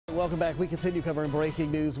welcome back. We continue covering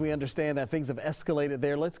breaking news. We understand that things have escalated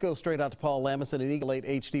there. Let's go straight out to Paul Lamison at Eagle 8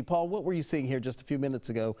 HD. Paul, what were you seeing here just a few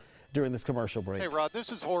minutes ago during this commercial break? Hey, Rod,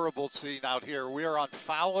 this is horrible scene out here. We are on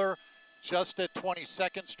Fowler, just at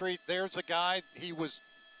 22nd Street. There's a guy. He was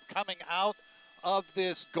coming out of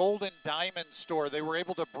this Golden Diamond store. They were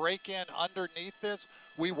able to break in underneath this.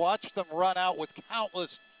 We watched them run out with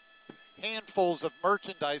countless handfuls of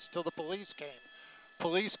merchandise till the police came.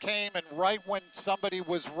 Police came, and right when somebody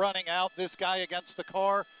was running out, this guy against the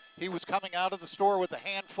car, he was coming out of the store with a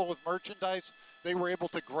handful of merchandise. They were able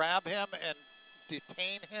to grab him and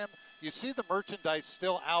detain him. You see the merchandise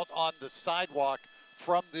still out on the sidewalk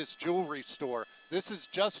from this jewelry store. This is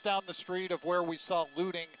just down the street of where we saw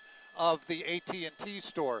looting of the AT&T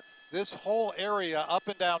store. This whole area up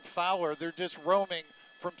and down Fowler, they're just roaming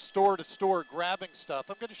from store to store grabbing stuff.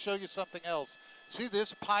 I'm going to show you something else. See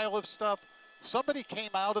this pile of stuff? Somebody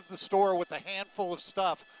came out of the store with a handful of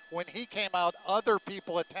stuff. When he came out, other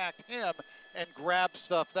people attacked him and grabbed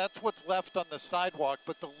stuff. That's what's left on the sidewalk,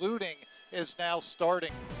 but the looting is now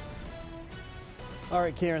starting. All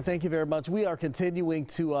right, Karen, thank you very much. We are continuing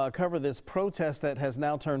to cover this protest that has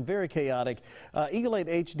now turned very chaotic. Eagle 8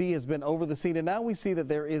 HD has been over the scene, and now we see that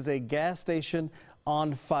there is a gas station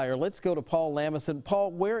on fire. Let's go to Paul Lamison.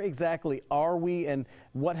 Paul, where exactly are we, and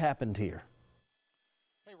what happened here?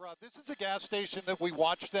 Hey, Rod, this is a gas station that we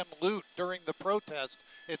watched them loot during the protest.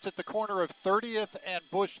 It's at the corner of 30th and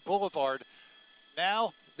Bush Boulevard.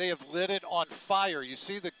 Now they have lit it on fire. You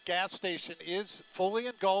see the gas station is fully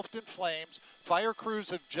engulfed in flames. Fire crews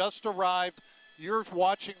have just arrived. You're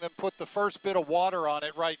watching them put the first bit of water on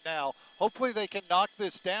it right now. Hopefully they can knock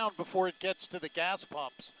this down before it gets to the gas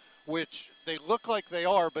pumps, which they look like they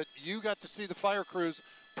are, but you got to see the fire crews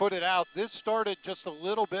put it out. This started just a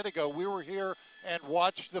little bit ago. We were here and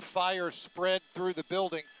watched the fire spread through the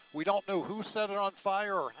building. We don't know who set it on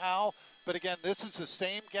fire or how, but again, this is the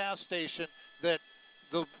same gas station that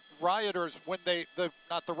the rioters, when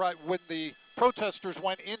the protesters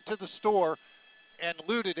went into the store and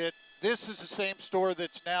looted it. This is the same store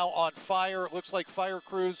that's now on fire. It looks like fire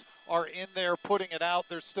crews are in there putting it out.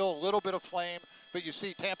 There's still a little bit of flame, but you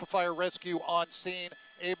see Tampa Fire Rescue on scene,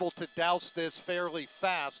 able to douse this fairly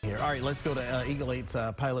fast. Here. All right, let's go to Eagle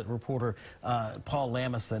 8's pilot reporter, Paul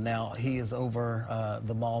Lamison. Now, he is over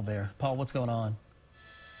the mall there. Paul, what's going on?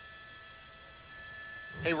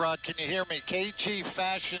 Hey, Rod, can you hear me? KG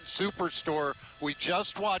Fashion Superstore. We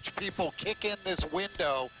just watched people kick in this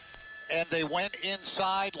window, and they went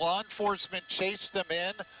inside. Law enforcement chased them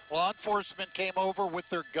in. Law enforcement came over with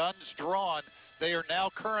their guns drawn. They are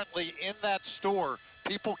now currently in that store.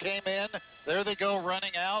 People came in. There they go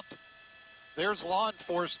running out. There's law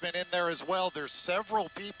enforcement in there as well. There's several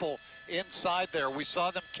people inside there. We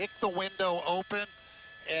saw them kick the window open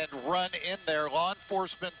and run in there. Law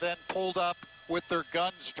enforcement then pulled up with their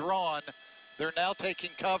guns drawn. They're now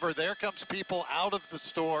taking cover. There comes people out of the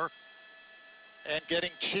store and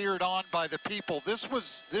getting cheered on by the people. This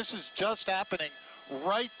is just happening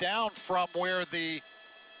right down from where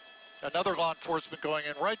another law enforcement going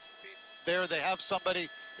in. Right there, they have somebody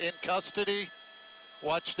in custody.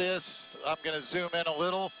 Watch this. I'm going to zoom in a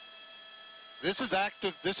little. This is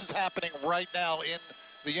active. This is happening right now in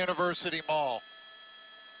the University Mall.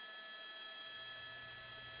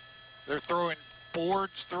 They're throwing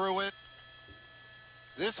boards through it.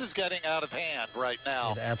 This is getting out of hand right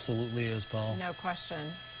now. It absolutely is, Paul. No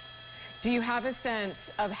question. Do you have a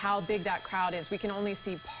sense of how big that crowd is? We can only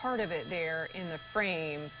see part of it there in the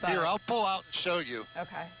frame. But... Here, I'll pull out and show you.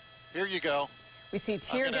 Okay. Here you go. We see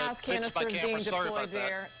tear gas canisters being deployed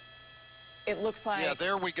there. It looks like... Yeah,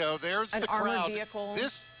 there we go. There's the crowd. An armored vehicle.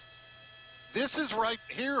 This is right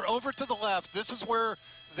here over to the left. This is where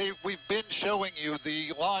we've been showing you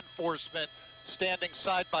the law enforcement standing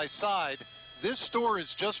side by side. This store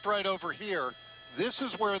is just right over here. This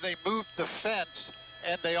is where they moved the fence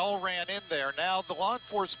and they all ran in there. Now the law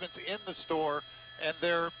enforcement's in the store and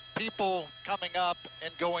there are people coming up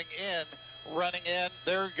and going in, running in.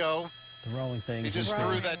 There you go. Throwing things. He just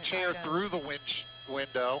threw that chair through the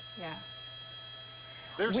window. Yeah.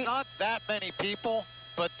 There's not that many people,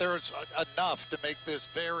 but there's enough to make this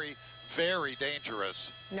very, very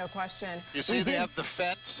dangerous. No question. You see they have the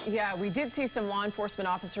fence? Yeah, we did see some law enforcement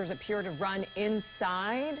officers appear to run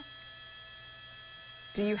inside.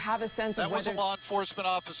 Do you have a sense of whether... That was a law enforcement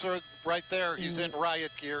officer right there. He's in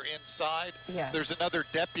riot gear inside. Yes. There's another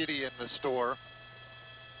deputy in the store.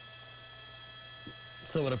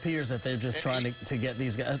 So it appears that they're just trying to get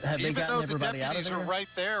these guys. Have they gotten everybody out of there? Even though the deputies are right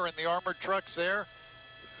there and the armored truck's there,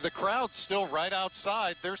 the crowd's still right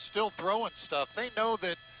outside. They're still throwing stuff. They know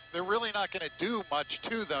that they're really not going to do much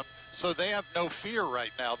to them. So they have no fear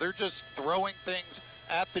right now. They're just throwing things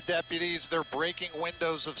at the deputies. They're breaking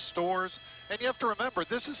windows of stores. And you have to remember,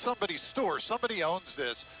 this is somebody's store. Somebody owns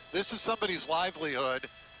this. This is somebody's livelihood.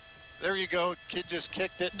 There you go. Kid just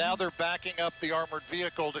kicked it. Now they're backing up the armored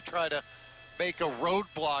vehicle to try to make a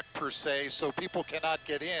roadblock per se so people cannot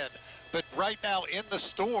get in. But right now in the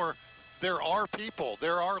store, there are people.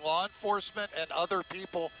 There are law enforcement and other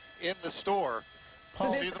people in the store.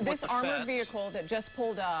 So this armored vehicle that just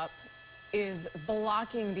pulled up is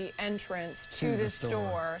blocking the entrance to the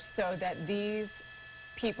store so that these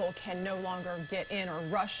people can no longer get in or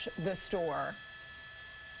rush the store.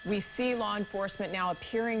 We see law enforcement now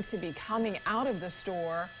appearing to be coming out of the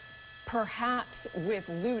store, perhaps with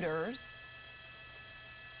looters.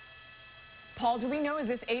 Paul, do we know, is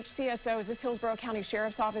this HCSO, is this Hillsborough County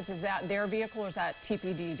Sheriff's Office, is that their vehicle or is that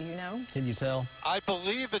TPD? Do you know? Can you tell? I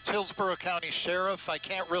believe it's Hillsborough County Sheriff. I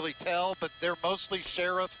can't really tell, but they're mostly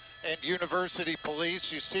sheriff and university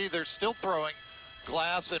police. You see they're still throwing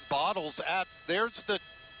glass and bottles at, there's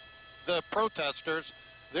the protesters.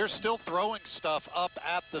 They're still throwing stuff up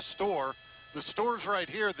at the store. The store's right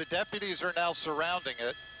here. The deputies are now surrounding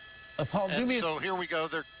it. Paul, so here we go.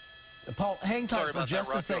 Paul, hang tight for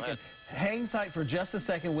just a second. Hang tight for just a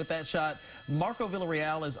second with that shot. Marco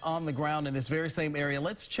Villarreal is on the ground in this very same area.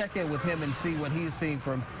 Let's check in with him and see what he's seeing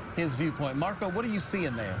from his viewpoint. Marco, what are you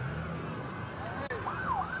seeing there?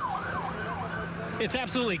 It's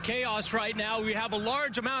absolutely chaos right now. We have a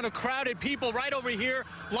large amount of crowded people right over here,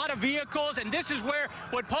 a lot of vehicles, and this is where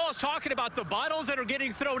what Paul is talking about, the bottles that are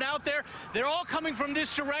getting thrown out there, they're all coming from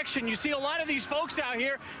this direction. You see a lot of these folks out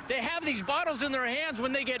here, they have these bottles in their hands.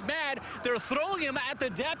 When they get mad, they're throwing them at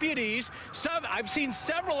the deputies. I've seen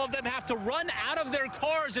several of them have to run out of their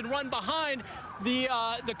cars and run behind the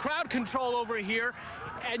crowd control over here.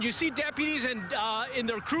 And you see deputies and in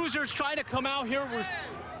their cruisers trying to come out here with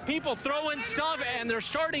people throwing stuff, and they're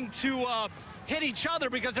starting to hit each other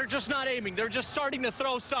because they're just not aiming. They're just starting to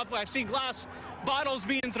throw stuff. I've seen glass bottles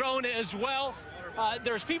being thrown as well.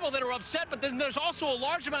 There's people that are upset, but then there's also a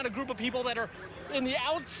large amount of group of people that are in the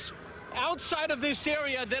outside of this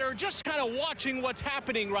area that are just kind of watching what's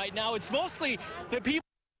happening right now. It's mostly the people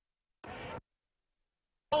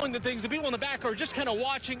the things. The people in the back are just kind of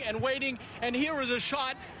watching and waiting. And here is a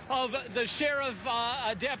shot of the sheriff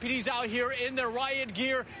deputies out here in their riot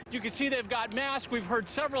gear. You can see they've got masks. We've heard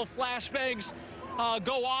several flashbangs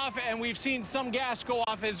go off, and we've seen some gas go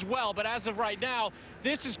off as well. But as of right now,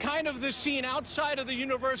 this is kind of the scene outside of the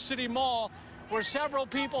University Mall where several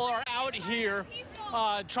people are out here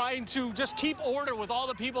trying to just keep order with all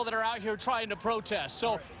the people that are out here trying to protest.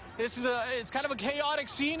 So this is it's kind of a chaotic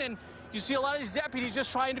scene, and you see a lot of these deputies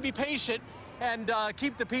just trying to be patient and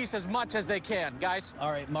keep the peace as much as they can, guys.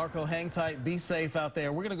 All right, Marco, hang tight. Be safe out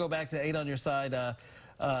there. We're going to go back to 8 on your side.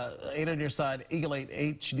 8 on your side, Eagle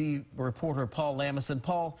 8 HD reporter Paul Lamison.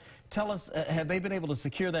 Paul, tell us, have they been able to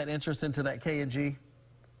secure that entrance into that K&G?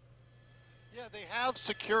 Yeah, they have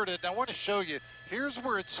secured it. I want to show you. Here's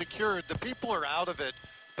where it's secured. The people are out of it,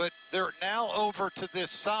 but they're now over to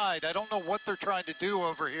this side. I don't know what they're trying to do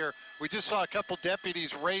over here. We just saw a couple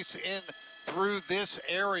deputies race in through this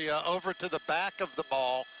area over to the back of the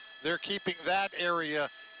mall. They're keeping that area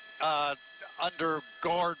under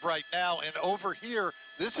guard right now. And over here,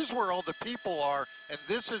 this is where all the people are. And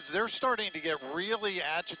they're starting to get really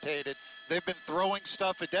agitated. They've been throwing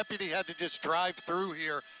stuff. A deputy had to just drive through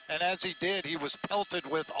here. And as he did, he was pelted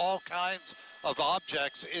with all kinds of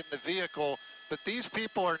objects in the vehicle. But these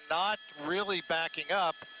people are not really backing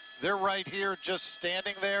up. They're right here just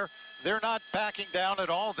standing there. They're not backing down at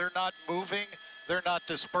all. They're not moving. They're not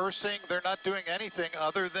dispersing. They're not doing anything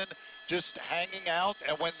other than just hanging out.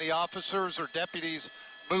 And when the officers or deputies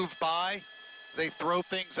move by, they throw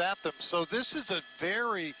things at them. So this is a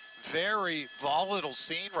very, very volatile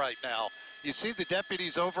scene right now. You see the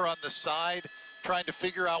deputies over on the side trying to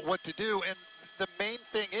figure out what to do. And the main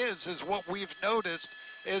thing is what we've noticed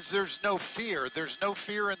is there's no fear. There's no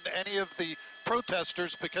fear in any of the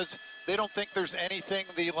protesters because they don't think there's anything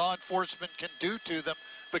the law enforcement can do to them,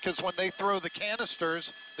 because when they throw the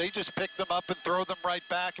canisters, they just pick them up and throw them right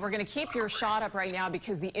back. We're going to keep your shot up right now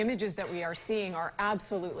because the images that we are seeing are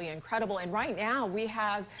absolutely incredible. And right now we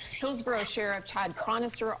have Hillsborough Sheriff Chad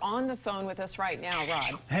Chronister on the phone with us right now.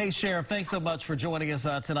 Rod. Hey, Sheriff, thanks so much for joining us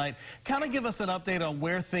tonight. Kind of give us an update on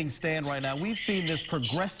where things stand right now. We've seen this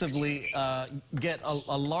progressively get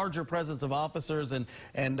a larger presence of officers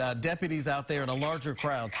and deputies out there and a larger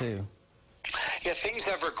crowd, too. Yeah, things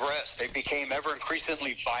have regressed. They became ever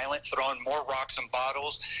increasingly violent, throwing more rocks and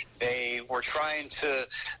bottles. They were trying to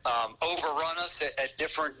overrun us at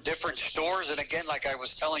different stores. And again, like I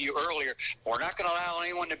was telling you earlier, we're not going to allow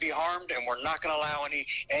anyone to be harmed, and we're not going to allow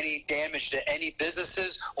any damage to any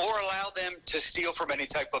businesses or allow them to steal from any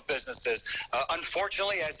type of businesses.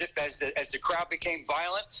 Unfortunately, as the crowd became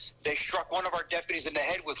violent, they struck one of our deputies in the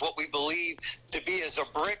head with what we believe to be as a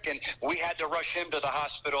brick, and we had to rush him to the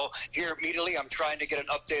hospital here immediately. I'm trying to get an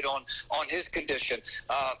update on his condition.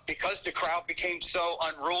 Because the crowd became so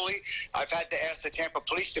unruly, I've had to ask the Tampa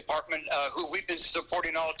Police Department, who we've been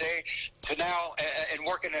supporting all day, to now, and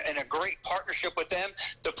working in a great partnership with them,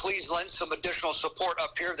 to please lend some additional support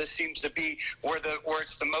up here. This seems to be where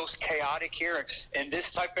it's the most chaotic here in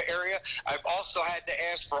this type of area. I've also had to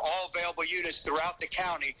ask for all available units throughout the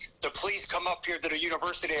county to please come up here to the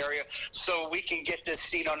university area so we can get this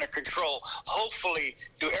scene under control. Hopefully,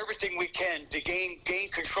 do everything we can to gain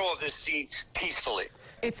control of this scene peacefully.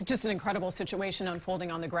 It's just an incredible situation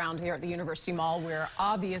unfolding on the ground here at the University Mall, where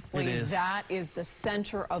obviously that is the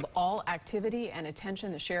center of all activity and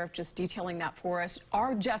attention. The sheriff just detailing that for us.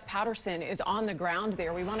 Our Jeff Patterson is on the ground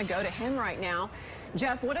there. We want to go to him right now.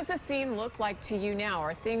 Jeff, what does the scene look like to you now?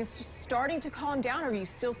 Are things starting to calm down, or are you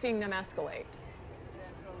still seeing them escalate?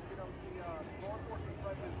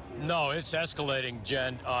 No, it's escalating,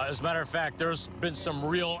 Jen. As a matter of fact, there's been some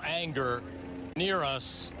real anger near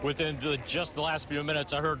us within just the last few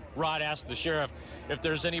minutes. I heard Rod ask the sheriff if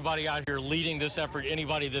there's anybody out here leading this effort,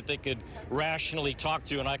 anybody that they could rationally talk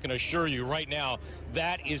to, and I can assure you right now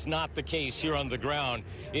that is not the case here on the ground.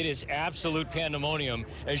 It is absolute pandemonium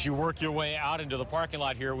as you work your way out into the parking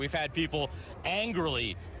lot here. We've had people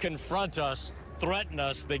angrily confront us, threaten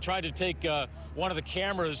us. They tried to take one of the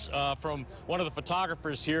cameras from one of the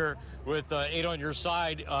photographers here with 8 on your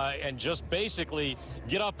side and just basically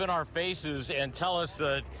get up in our faces and tell us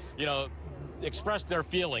that, you know, express their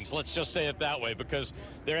feelings. Let's just say it that way, because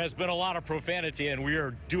there has been a lot of profanity, and we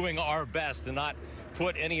are doing our best to not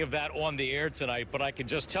put any of that on the air tonight. But I can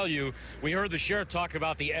just tell you, we heard the sheriff talk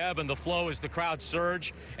about the ebb and the flow as the crowd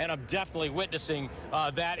surge, and I'm definitely witnessing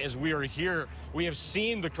that as we are here. We have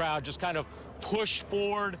seen the crowd just kind of push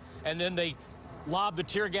forward, and then they lob the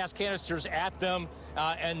tear gas canisters at them,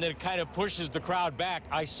 and then it kind of pushes the crowd back.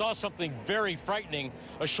 I saw something very frightening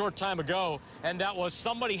a short time ago, and that was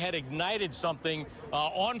somebody had ignited something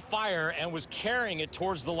on fire and was carrying it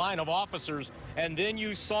towards the line of officers, and then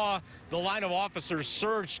you saw the line of officers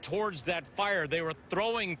surge towards that fire. They were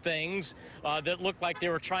throwing things that looked like they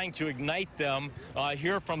were trying to ignite them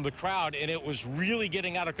here from the crowd, and it was really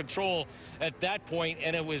getting out of control at that point.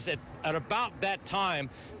 And it was at about that time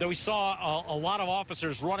that we saw a lot of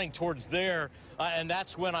officers running towards there, and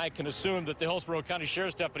that's when I can assume that the Hillsborough County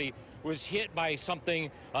Sheriff's deputy was hit by something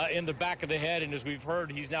in the back of the head, and as we've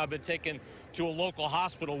heard, he's now been taken to a local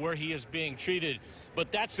hospital where he is being treated.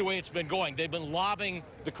 But that's the way it's been going. They've been lobbing,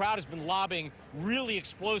 the crowd has been lobbing really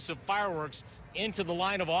explosive fireworks into the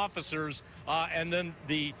line of officers, and then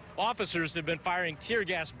the officers have been firing tear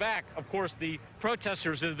gas back. Of course, the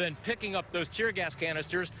protesters have been picking up those tear gas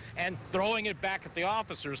canisters and throwing it back at the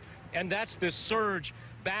officers, and that's this surge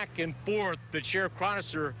back and forth that Sheriff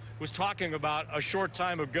Chronister was talking about a short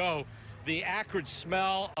time ago. The acrid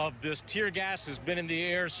smell of this tear gas has been in the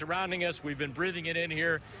air surrounding us. We've been breathing it in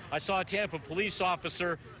here. I saw a Tampa police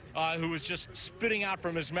officer who was just spitting out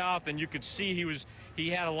from his mouth, and you could see he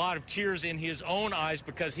had a lot of tears in his own eyes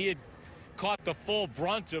because he had caught the full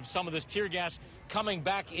brunt of some of this tear gas coming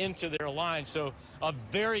back into their line. So a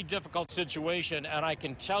very difficult situation, and I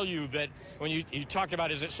can tell you that when you talk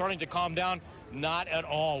about is it starting to calm down, not at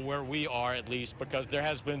all where we are, at least, because there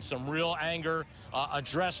has been some real anger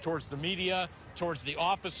addressed towards the media, towards the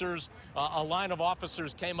officers. A line of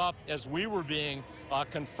officers came up as we were being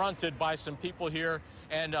confronted by some people here,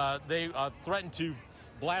 and they threatened to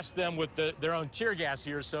blast them with their own tear gas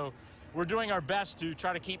here. So we're doing our best to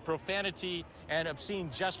try to keep profanity and obscene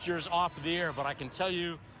gestures off of the air, but I can tell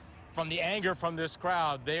you from the anger from this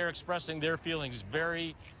crowd, they are expressing their feelings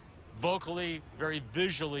very vocally, very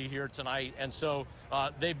visually here tonight. And so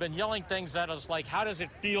they've been yelling things at us like, how does it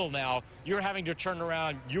feel now? You're having to turn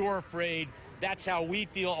around. You're afraid. That's how we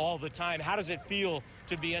feel all the time. How does it feel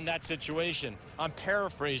to be in that situation? I'm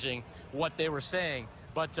paraphrasing what they were saying,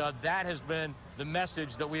 but that has been the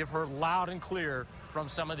message that we have heard loud and clear from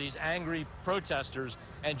some of these angry protesters.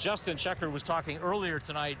 And Justin Checker was talking earlier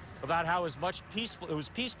tonight about how it was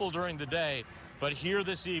peaceful during the day, but here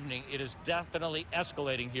this evening, it is definitely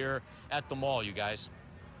escalating here at the mall, you guys.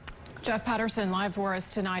 Jeff Patterson live for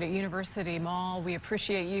us tonight at University Mall. We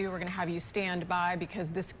appreciate you. We're going to have you stand by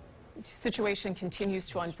because this situation continues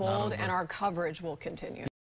to unfold, and our coverage will continue.